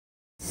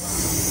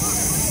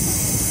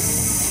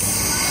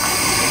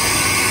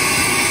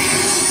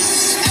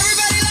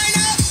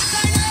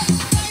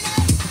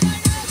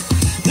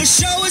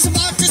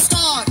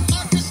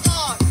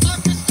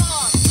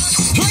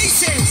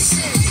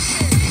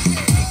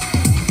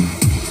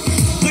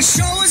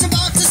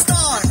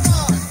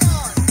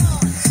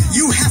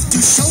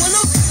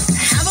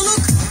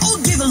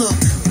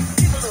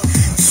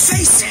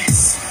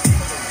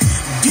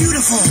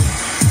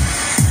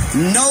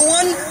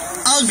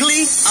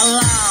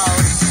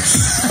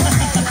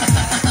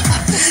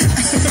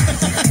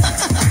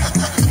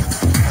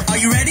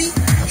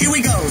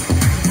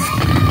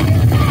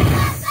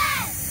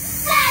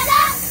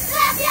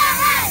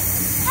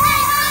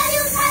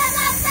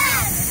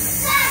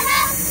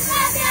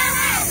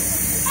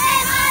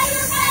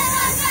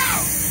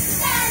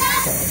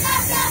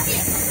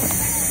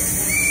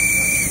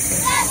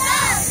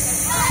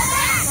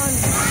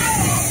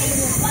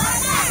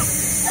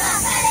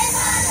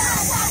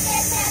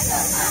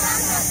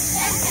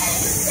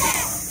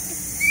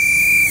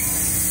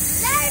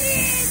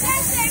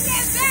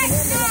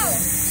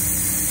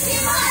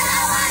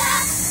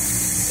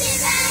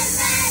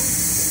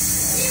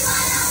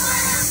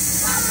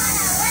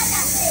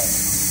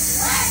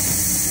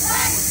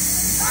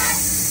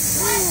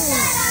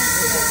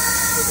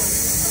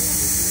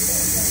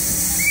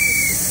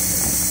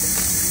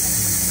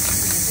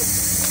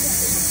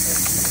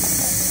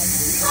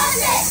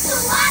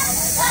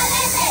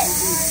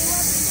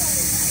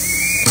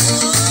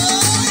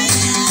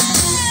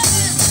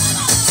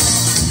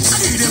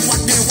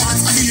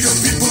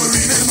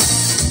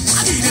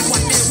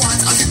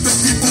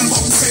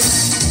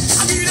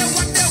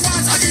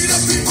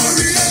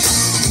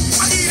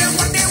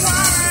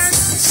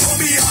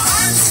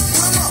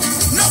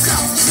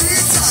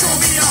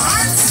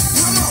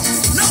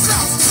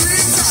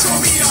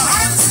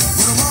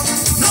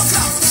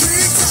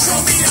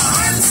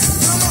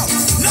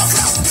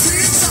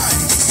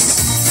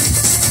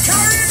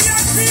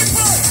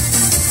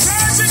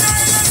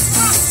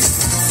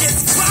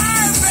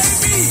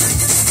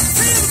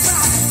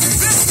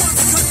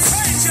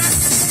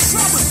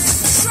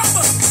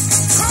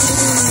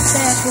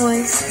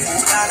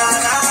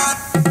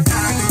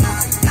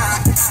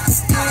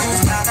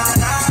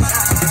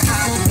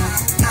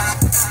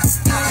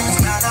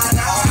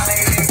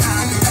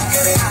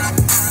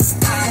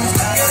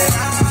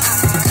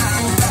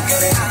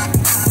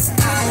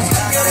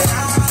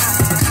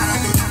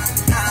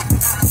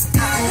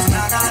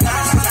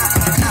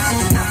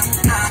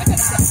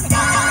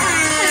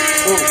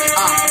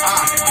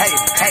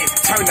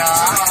turn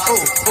up. Ooh,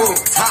 ooh,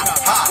 ha,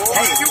 ha,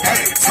 hey,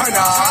 hey, turn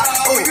up.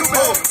 Ooh,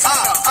 ooh,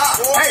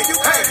 hey,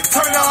 hey,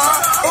 turn up.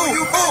 Ooh,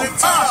 ooh,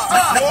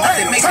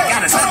 nothing makes me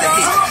got another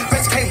hit.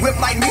 Bitch can't whip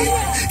like me,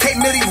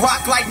 can't milli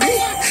rock like me,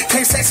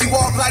 can't sexy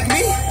walk like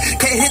me,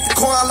 can't hit the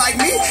corner like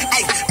me.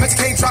 Ay, bitch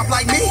can't drop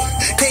like me,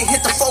 can't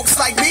hit the folks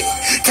like me,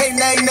 can't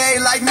nay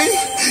like me,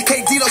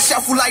 can't Dino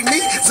shuffle like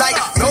me. Like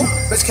no,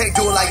 bitch can't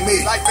do it like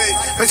me.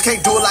 Bitch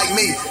can't do it like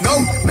me.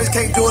 No, bitch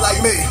can't do it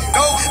like me.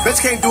 No, bitch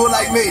can't do it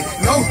like me.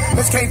 No,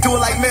 bitch can't do it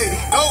like me.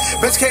 No,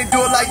 bitch can't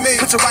do it like me.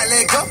 Put your right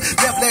leg up,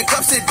 left leg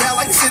up, sit down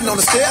like you're sitting on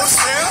the stairs.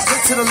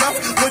 Look to the left,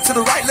 look to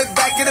the right, look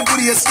back at the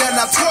booty and stand.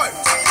 Now twerk,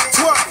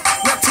 twerk,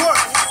 now twerk,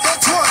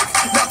 twerk,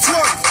 now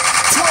twerk,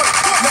 twerk,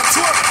 now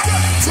twerk,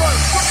 twerk.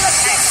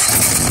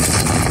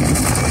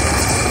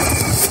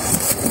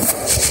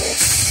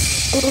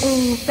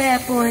 Ooh,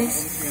 bad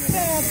boys.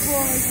 Bad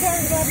boys.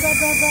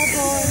 Bad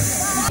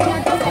boys.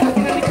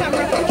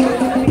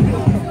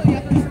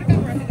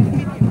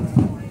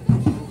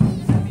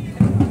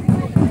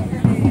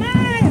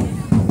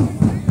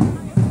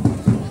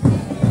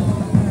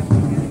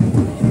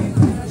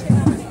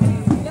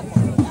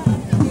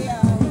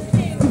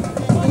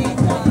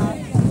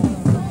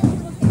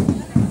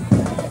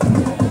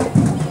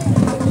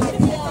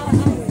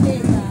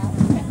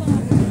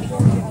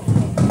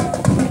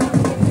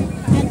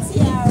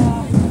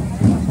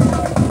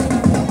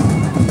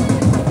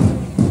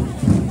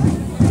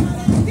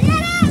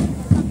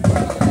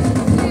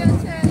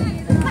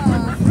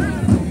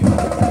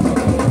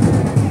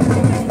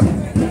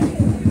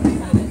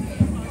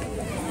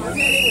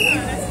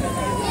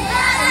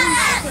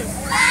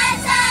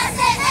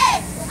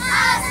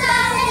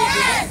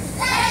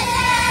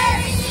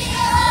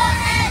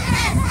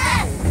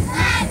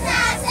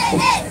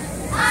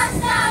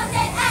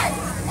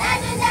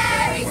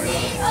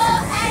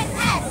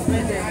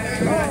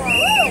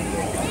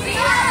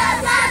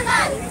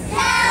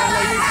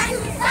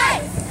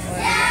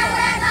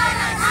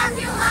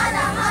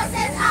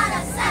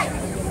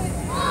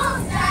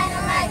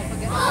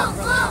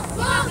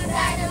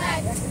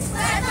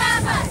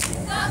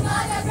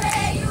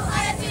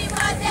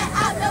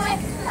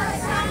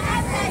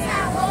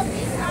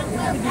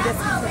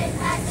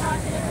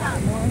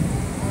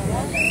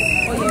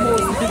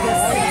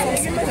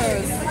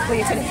 For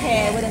you to the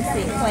hair, we don't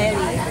see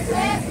clearly.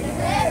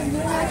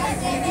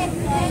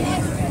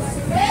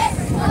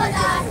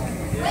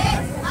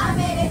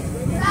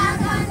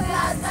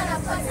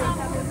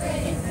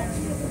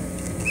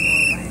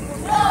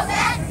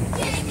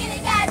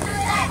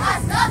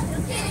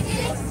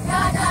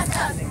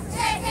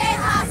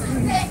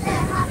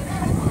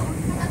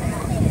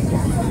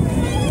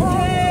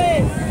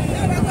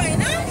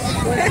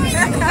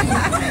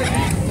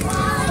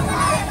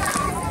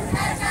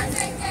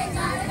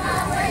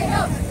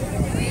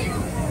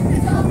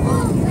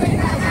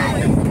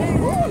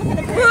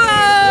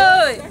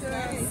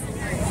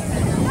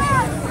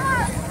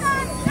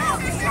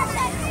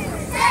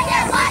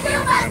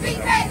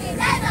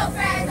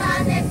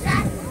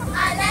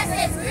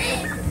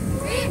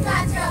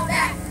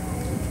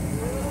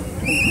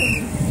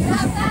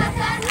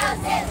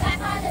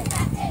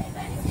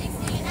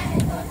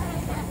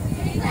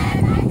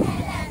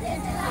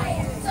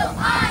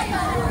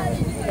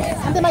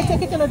 And they might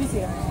take it this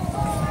year.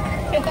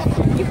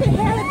 You can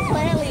hear it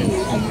clearly.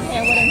 And you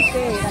hear what I'm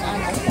saying and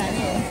understand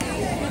it.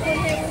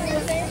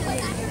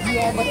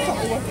 Yeah, but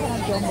something was kind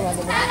of jumble on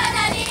the way.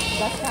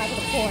 That's part of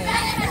the point.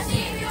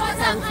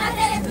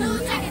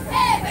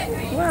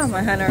 Wow,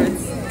 my hand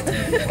hurts.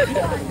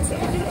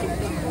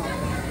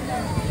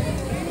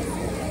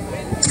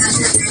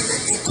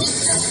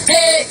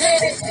 Hey, hey,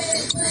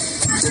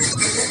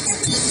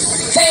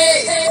 hey.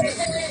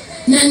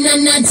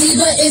 Na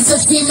diva is a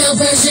female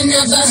version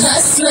of a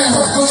hustler,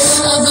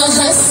 of a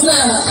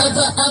hustler, of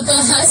a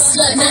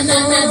hustler. Na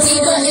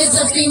diva is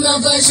a female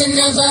version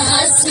of a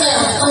hustler,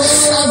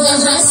 of a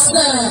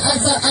hustler,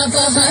 of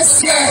a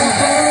hustler.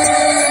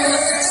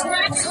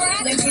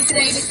 Let me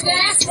say this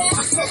fast,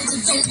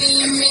 just be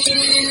a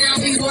minute and I'll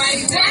be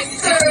right back.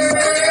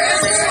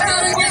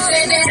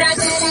 Say that I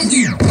didn't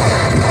do.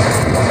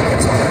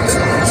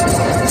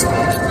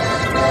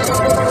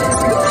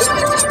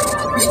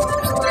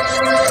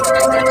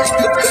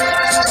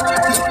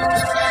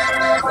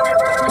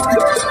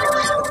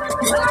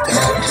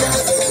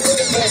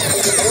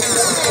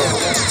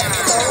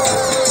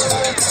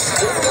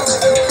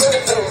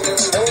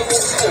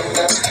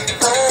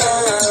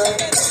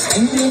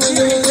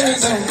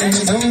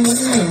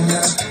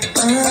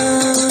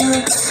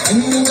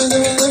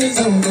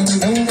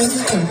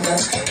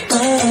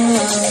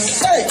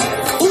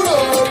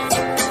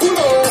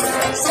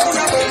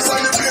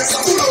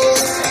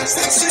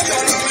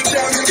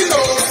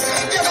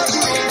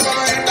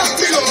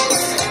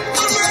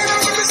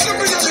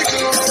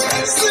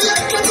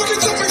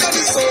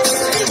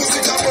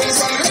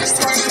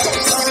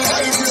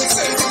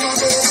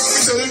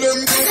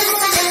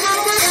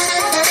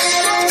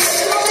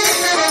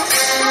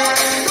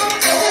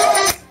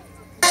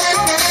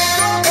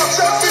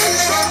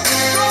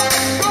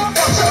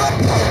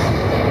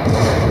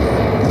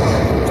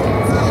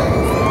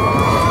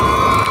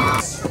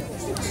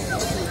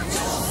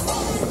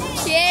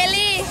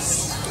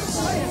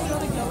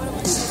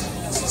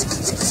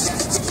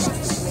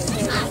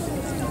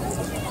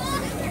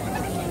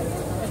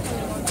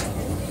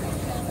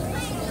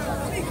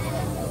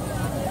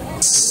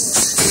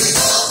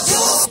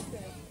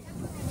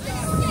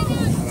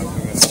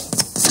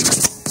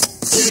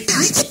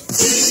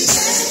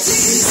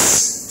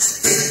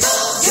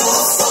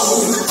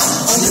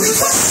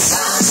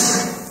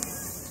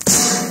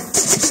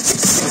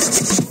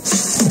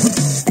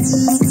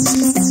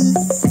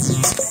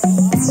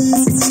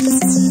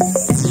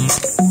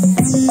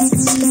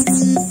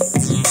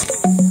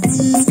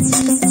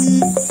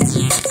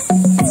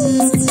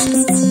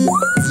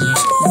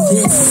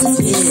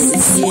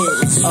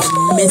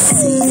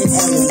 Missy and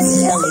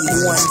Ellie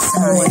one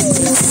time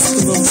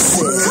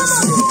exclusive.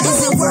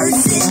 Is it worth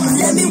it?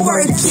 Let me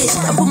work it.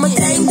 I put my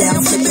game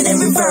down, flip it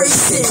and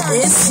reverse it.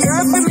 It's your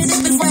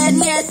primitive is where I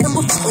need them.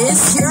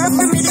 It's your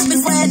primitive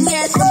is where I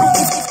need them.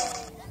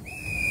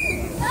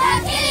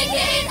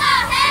 Kitties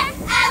are here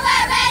and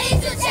we're ready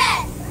to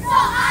check. So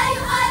are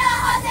you on a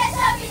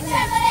hostage or be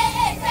trembling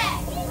in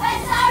bed?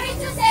 We're sorry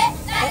to say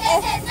that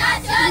this is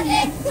not your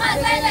day. But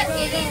when the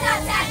kitties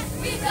attack,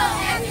 we blow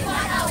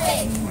everyone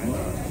away.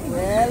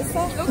 Well,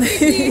 so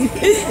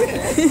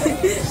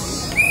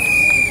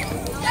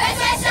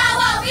Let's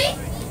shower we,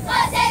 go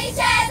steady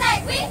chairs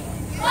like we,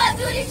 go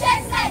do the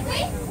checks like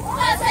we,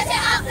 go switch it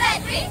up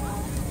like we.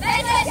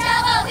 Let's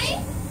shower we,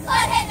 go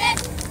hit them.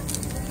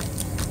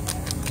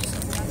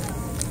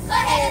 Go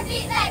ahead and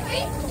beat like we,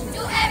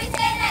 do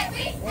everything like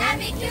we, and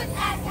be cute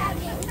as can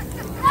be.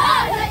 No,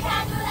 they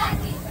can't do like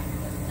we.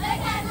 They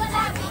can't do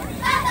like we.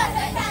 No,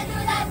 they can't do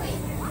like we.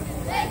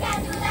 They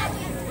can't do like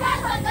we.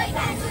 They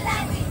can't do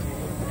like we.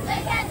 They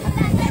can't do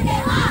like we. They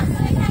are.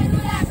 They can't do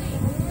like we.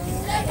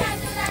 They can't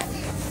do like we.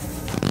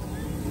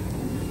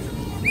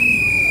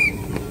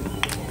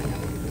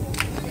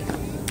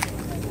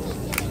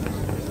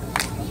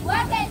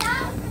 Work it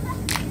now.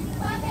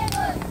 Work it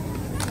good.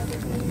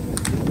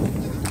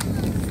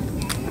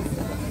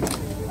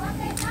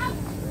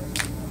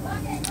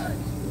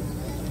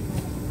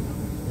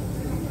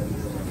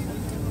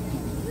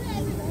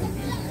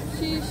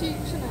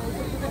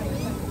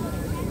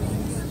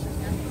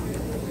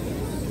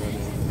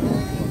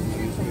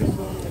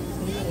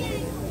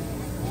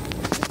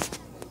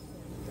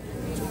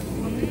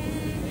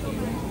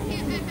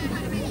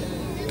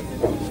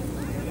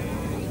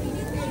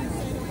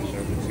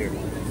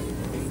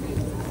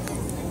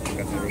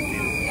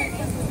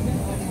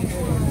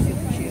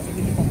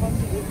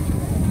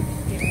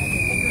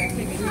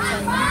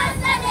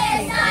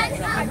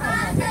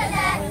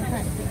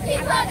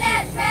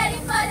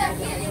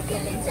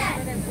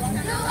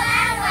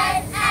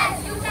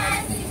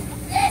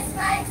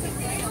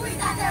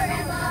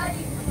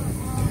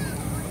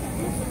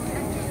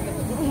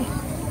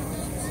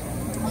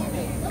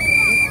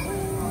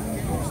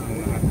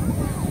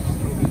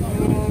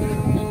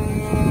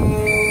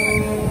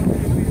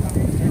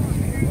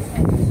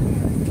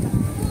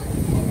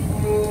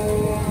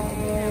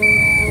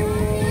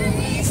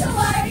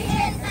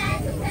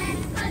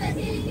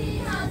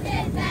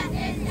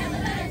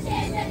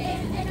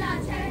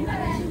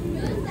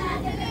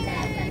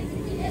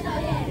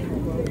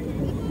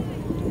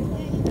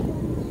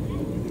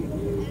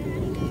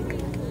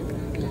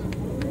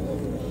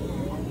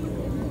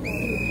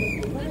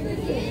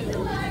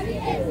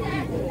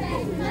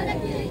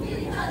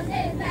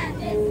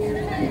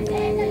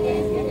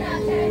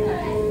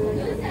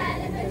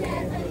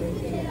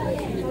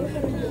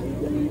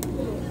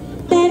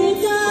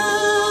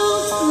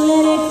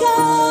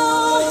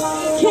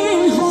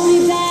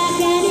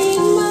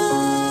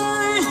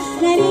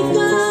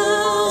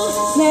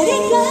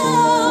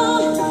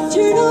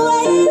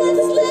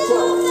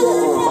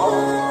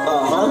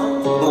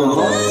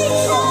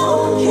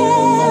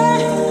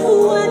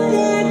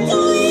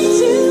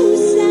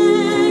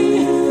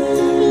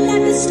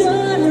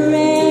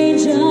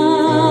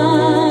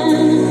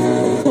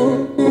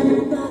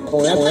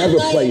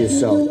 Play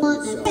yourself.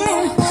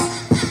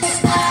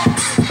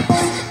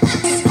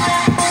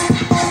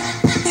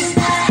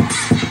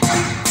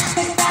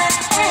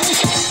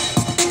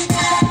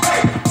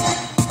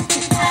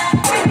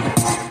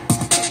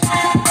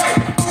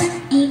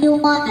 You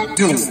wanna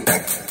do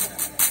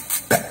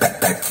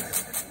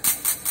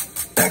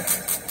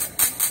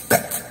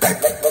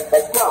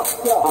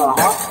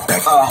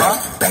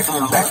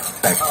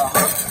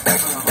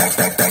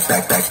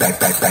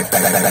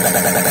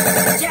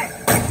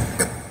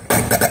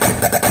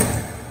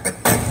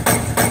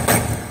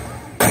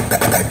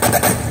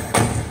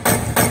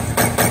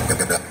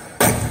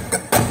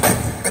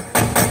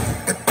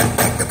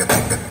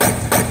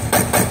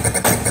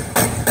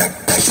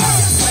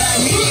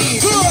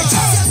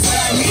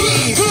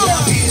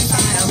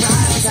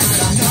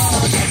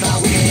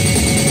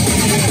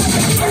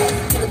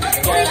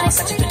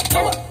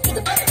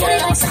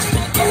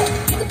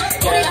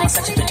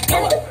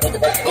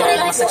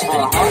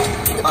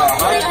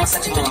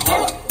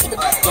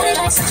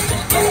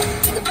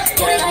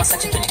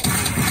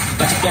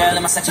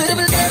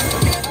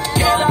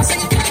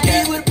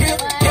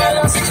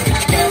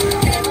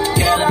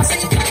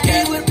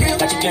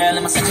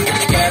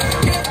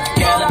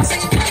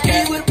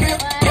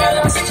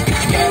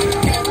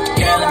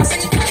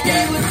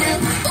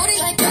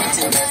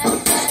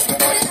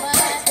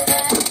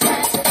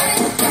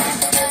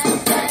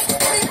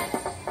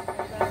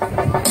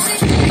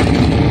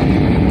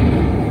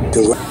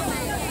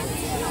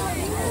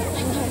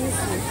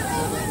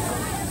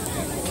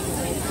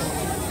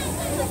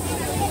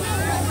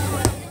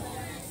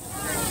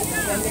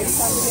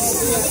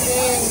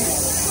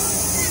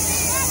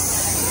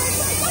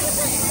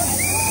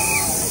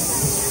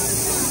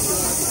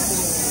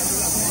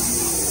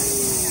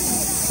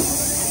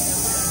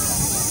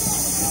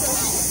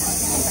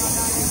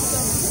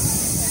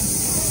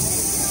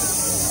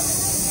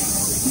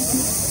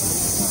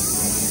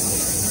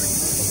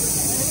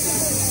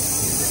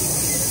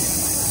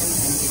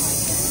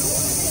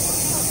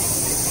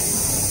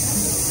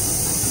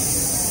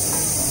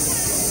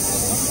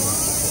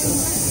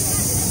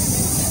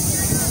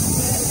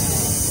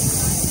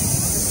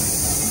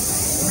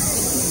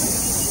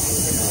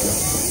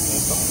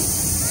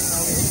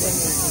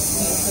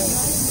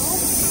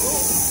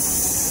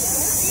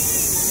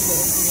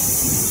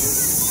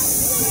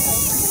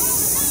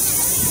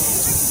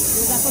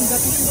got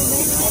this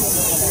information.